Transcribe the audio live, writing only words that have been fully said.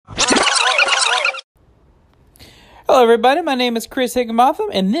Hello, everybody. My name is Chris Higginbotham,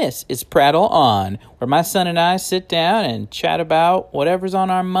 and this is Prattle On, where my son and I sit down and chat about whatever's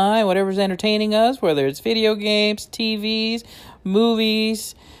on our mind, whatever's entertaining us, whether it's video games, TVs,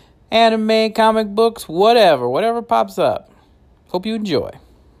 movies, anime, comic books, whatever pops up. Hope you enjoy.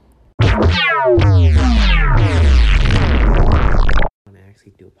 I want to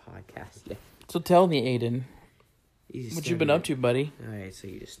actually do a podcast yet. So tell me, Aiden, what you been up to, buddy? All right, so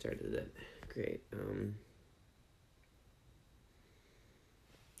you just started it. Great.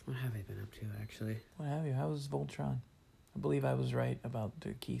 What have I been up to, actually? What have you? How was Voltron? I believe I was right about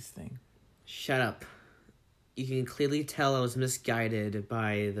the Keith thing. Shut up. You can clearly tell I was misguided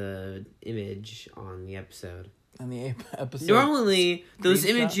by the image on the episode. On the episode. Normally, those Screenshot?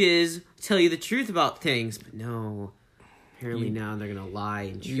 Images tell you the truth about things, but no. Apparently now they're going to lie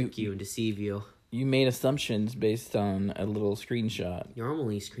and trick you and deceive you. You made assumptions based on a little screenshot.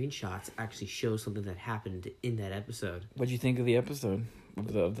 Normally, screenshots actually show something that happened in that episode. What'd you think of the episode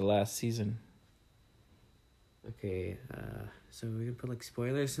of the last season? Okay, so we're gonna put like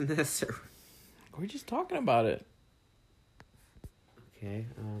spoilers in this, or We're just talking about it. okay,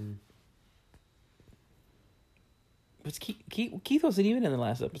 But Keith wasn't even in the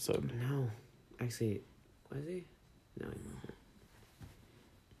last episode. no, actually, was he? No,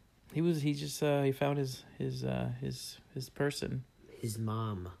 he wasn't. He found his person. His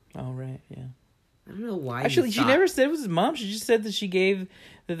mom. Oh right, yeah. I don't know why. Actually, she never said it was his mom. She just said that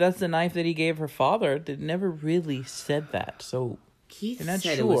that's the knife that he gave her father. They never really said that. So Keith you're not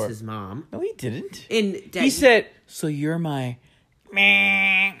said sure. it was his mom. No, he didn't. And He said, "So you're my,"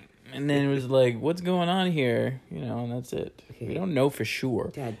 and then it was like, "What's going on here?" And that's it. Okay. We don't know for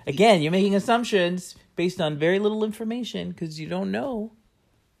sure. Dad, Again, you're making assumptions based on very little information because you don't know.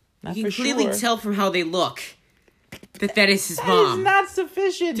 Not you can for clearly sure. tell from how they look that is his That mom. is not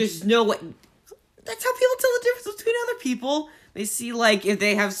sufficient. There's no way. That's how people tell the difference between other people. They see, like, if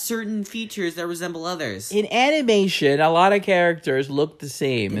they have certain features that resemble others. In animation, a lot of characters look the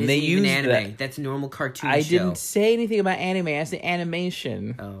same, and they use anime. that. That's a normal cartoon I show. didn't say anything about anime. I said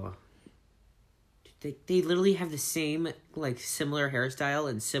animation. Oh. They literally have the same, like, similar hairstyle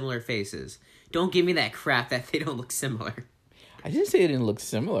and similar faces. Don't give me that crap that they don't look similar. I didn't say it didn't look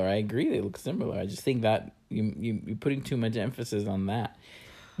similar. I agree they look similar. I just think that you're putting too much emphasis on that.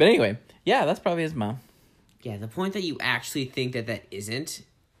 But anyway, yeah, that's probably his mom. Yeah, the point that you actually think that isn't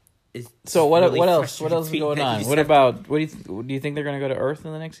is So what really else? What frustrating else is to me going that you on? just What have about do you think they're going to go to Earth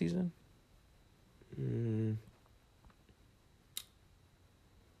in the next season?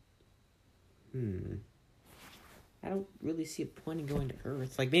 I don't really see a point in going to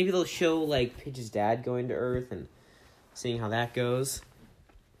Earth. Like, maybe they'll show, like, Pidge's dad going to Earth and seeing how that goes.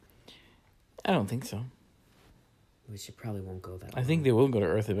 I don't think so. Which it probably won't go that I think they will go to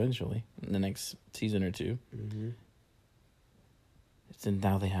Earth eventually in the next season or two. Mm-hmm. And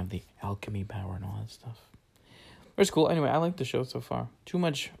now they have the alchemy power and all that stuff. But it's cool. Anyway, I like the show so far. Too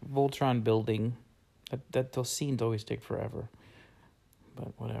much Voltron building. That those scenes always take forever.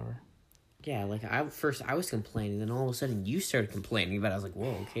 But whatever. Yeah, like, I was complaining, then all of a sudden you started complaining, but I was like,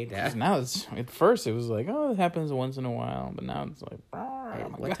 whoa, okay, Dad. Now at first it was like, oh, it happens once in a while, but now it's like, oh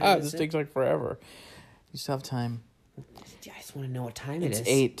my what time god, is this it? takes like forever. You still have time. I just want to know what time It's it is.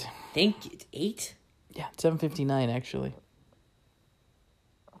 8. Thank you. It's 8? Yeah, 7:59 actually.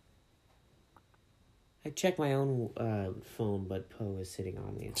 I checked my own phone, but Poe is sitting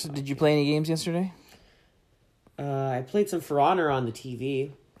on me. So did you play any games yesterday? I played some For Honor on the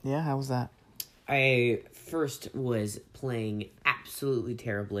TV. Yeah, how was that? I first was playing absolutely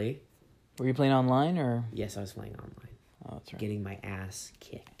terribly. Were you playing online or? Yes, I was playing online. Oh, that's right. Getting my ass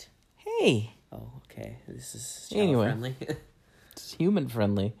kicked. Hey, Oh, okay. This is Anyway. child-friendly. it's human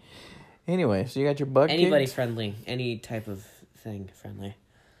friendly. Anyway, so you got your butt Anybody kicked? friendly. Any type of thing friendly.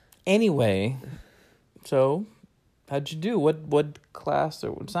 Anyway, so how'd you do? What class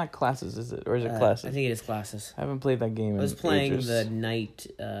or it's not classes, is it? Or is it classes? I think it is classes. I haven't played that game. I was in playing ages. the knight,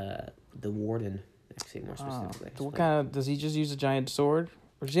 the warden, actually, more specifically. So what kind of does he just use a giant sword,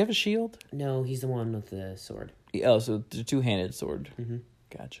 or does he have a shield? No, he's the one with the sword. Oh, so it's a two-handed sword. Mm-hmm.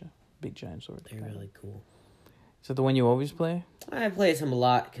 Gotcha, big giant sword. They're really cool. Is that the one you always play? I play him a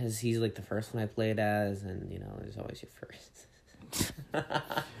lot because he's like the first one I played as, and there's always your first.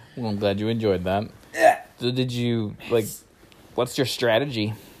 Well, I'm glad you enjoyed that. So did you what's your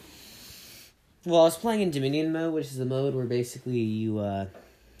strategy? Well, I was playing in Dominion mode, which is the mode where basically you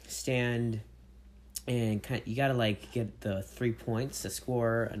stand and you gotta get the 3 points to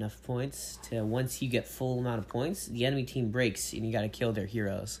score enough points to once you get full amount of points, the enemy team breaks and you gotta kill their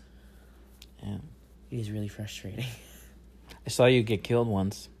heroes. Yeah. It is really frustrating. I saw you get killed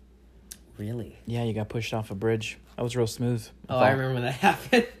once. Really? Yeah, you got pushed off a bridge. That was real smooth. I remember when that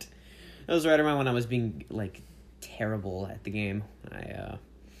happened. That was right around when I was being, like, terrible at the game.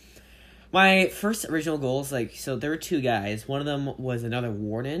 My first original goals, like, so there were two guys. One of them was another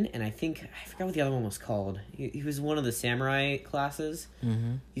warden, and I forgot what the other one was called. He was one of the samurai classes.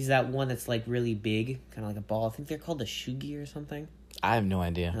 Mm-hmm. He's that one that's, like, really big, kind of like a ball. I think they're called the Shugi or something. I have no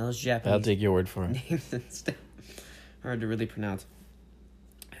idea. Those Japanese I'll take your word for it. names and stuff. Hard to really pronounce.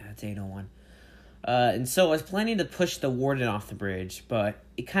 That's 801. And so I was planning to push the warden off the bridge, but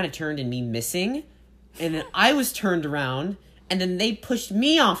it kind of turned in me missing, and then I was turned around, and then they pushed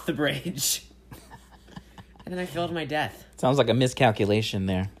me off the bridge. And then I fell to my death. Sounds like a miscalculation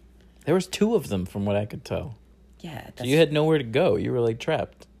there. There was two of them from what I could tell. Yeah. So you had nowhere to go. You were like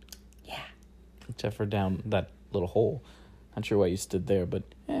trapped. Yeah. Except for down that little hole. Not sure why you stood there, but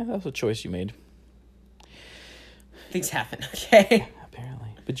that was a choice you made. Things happen, okay? Apparently.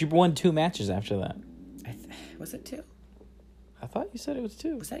 But you won 2 matches after that. Was it 2? I thought you said it was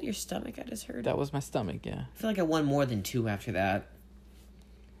 2. Was that your stomach I just heard? That was my stomach, yeah. I feel like I won more than 2 after that.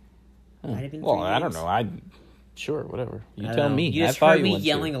 Oh. Might have been Well, 3 I don't games. know. Sure, whatever. You I tell don't know. me. You just I thought heard you me won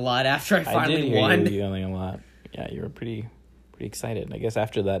yelling 2. a lot after I I finally did hear won. you yelling a lot. Yeah, you were pretty excited. I guess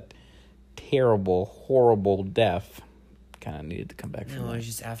after that terrible, horrible death, kind of needed to come back from No, it that. was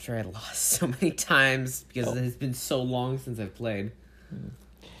just after I lost so many times because it has been so long since I've played.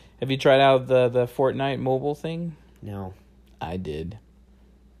 Have you tried out the Fortnite mobile thing? No. I did.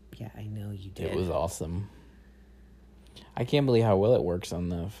 Yeah, I know you did. It was awesome. I can't believe how well it works on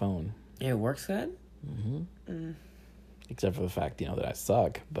the phone. Yeah, it works good? Except for the fact, that I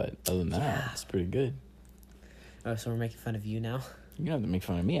suck. But other than that, Yeah. it's pretty good. Oh, so we're making fun of you now? You don't have to make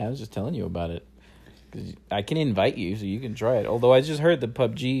fun of me. I was just telling you about it. 'Cause I can invite you so you can try it. Although I just heard that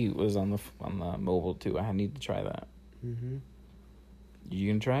PUBG was on the mobile too. I need to try that. Mm-hmm. You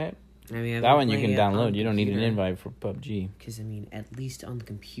can try it? I mean, I've That been one you can playing it on download. You don't need an computer. invite for PUBG. Because, I mean, at least on the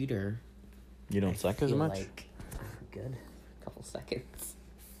computer... You don't suck as feel much? like I'm good. A couple seconds.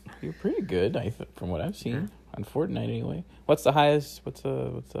 You're pretty good, from what I've seen. Yeah. On Fortnite, anyway. What's the highest? What's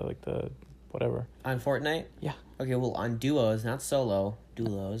the whatever? On Fortnite? Yeah. Okay, well, on duos, not solo,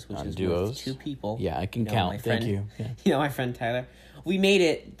 duos, which On is duos. with 2 people. Yeah, I can You know, count. my Thank friend- you. Yeah. You know, my friend Tyler. We made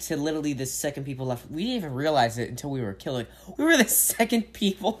it to literally the second people left. We didn't even realize it until we were killing. We were the second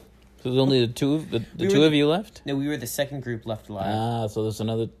people. So there's only the two of We two were of you left? No, we were the second group left alive. Ah, so there's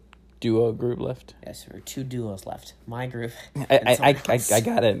another duo group left. Yes, there were 2 duos left. My group. and I someone else.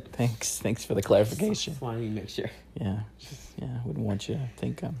 got it. Thanks for the clarification. Just wanted to make sure. Yeah, I wouldn't want you to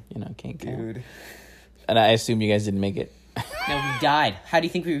think can't count. Dude. And I assume you guys didn't make it. No, we died. How do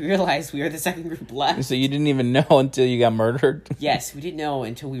you think we realized we were the second group left? So you didn't even know until you got murdered. Yes, we didn't know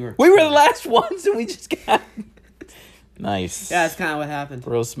until we were... We were the last ones, and we just got nice. Yeah, that's kind of what happened.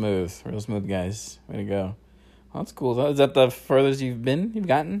 Real smooth, guys. Way to go. Well, that's cool. Is that the furthest you've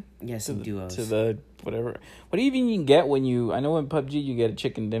gotten? Yes, To in the, duos. to the whatever. What do you even get when you? I know in PUBG you get a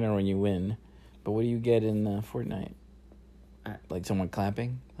chicken dinner when you win, but what do you get in Fortnite? Like someone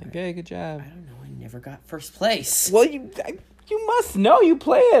clapping, like "Hey, good job." I don't know. I never got first place. Well, you must know. You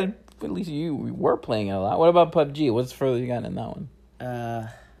play it. At least you were playing it a lot. What about PUBG? What's further you got in that one? I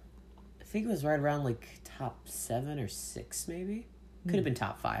think it was right around like top 7 or 6, maybe. Could have been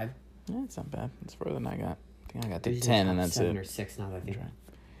top 5. Yeah, it's not bad. It's further than I got. I think I got to It was 10, top and that's 7 it. or 6 now that I think. Right.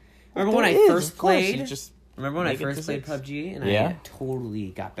 Remember when I There is, first of course. played? You just Remember when I make it to first played 6? PUBG and Yeah. I totally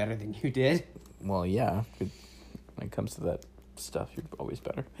got better than you did? Well, yeah. When it comes to that stuff, you're always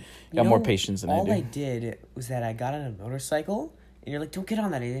better. You Got more know, patience than I all do. I did was that I got on a motorcycle, and you're like, don't get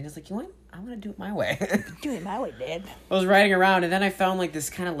on that. And it's like, you know what? I'm going to do it my way. Do it my way, Dad. I was riding around, and then I found like this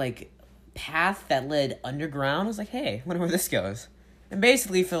kind of like path that led underground. I was like, hey, I wonder where this goes. And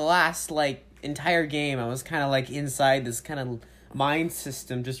basically, for the last like entire game, I was kind of like inside this kind of mine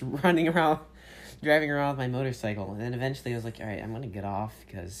system, just running around, driving around with my motorcycle. And then eventually, I was like, all right, I'm going to get off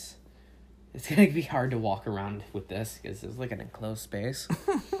because it's going to be hard to walk around with this because it's like an enclosed space.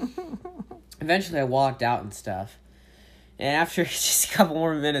 Eventually, I walked out and stuff. And after just a couple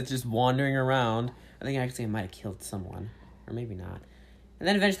more minutes just wandering around, I think actually I might have killed someone. Or maybe not. And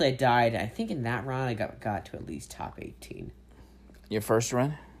then eventually I died. I think in that round I got to at least top 18. Your first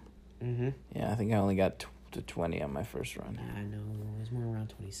run? Mm-hmm. Yeah, I think I only got to 20 on my first run. I know. It was more around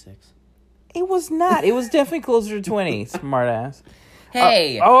 26. It was not. It was definitely closer to 20, smart ass.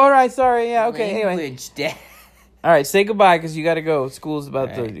 Hey! All right, sorry. Yeah, okay, anyway. Language day. All right, say goodbye because you got to go. School's about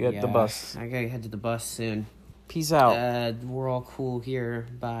Alright, to get the yeah. bus. I gotta head to the bus soon. Peace out. We're all cool here.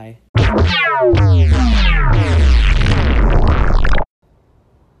 Bye.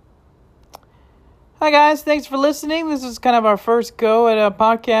 Hi, guys. Thanks for listening. This is kind of our first go at a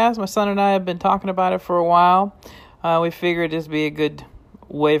podcast. My son and I have been talking about it for a while. we figured this would be a good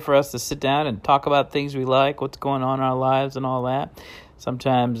way for us to sit down and talk about things we like, what's going on in our lives and all that.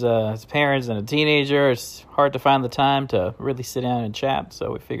 Sometimes as parents and a teenager, it's hard to find the time to really sit down and chat,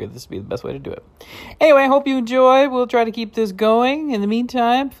 so we figured this would be the best way to do it. Anyway, I hope you enjoy. We'll try to keep this going. In the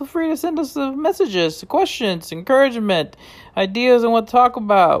meantime, feel free to send us messages, questions, encouragement, ideas on what to talk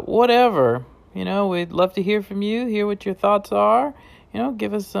about, whatever. We'd love to hear from you, hear what your thoughts are.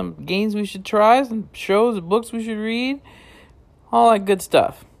 Give us some games we should try, some shows, books we should read, all that good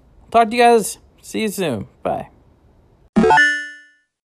stuff. Talk to you guys. See you soon. Bye.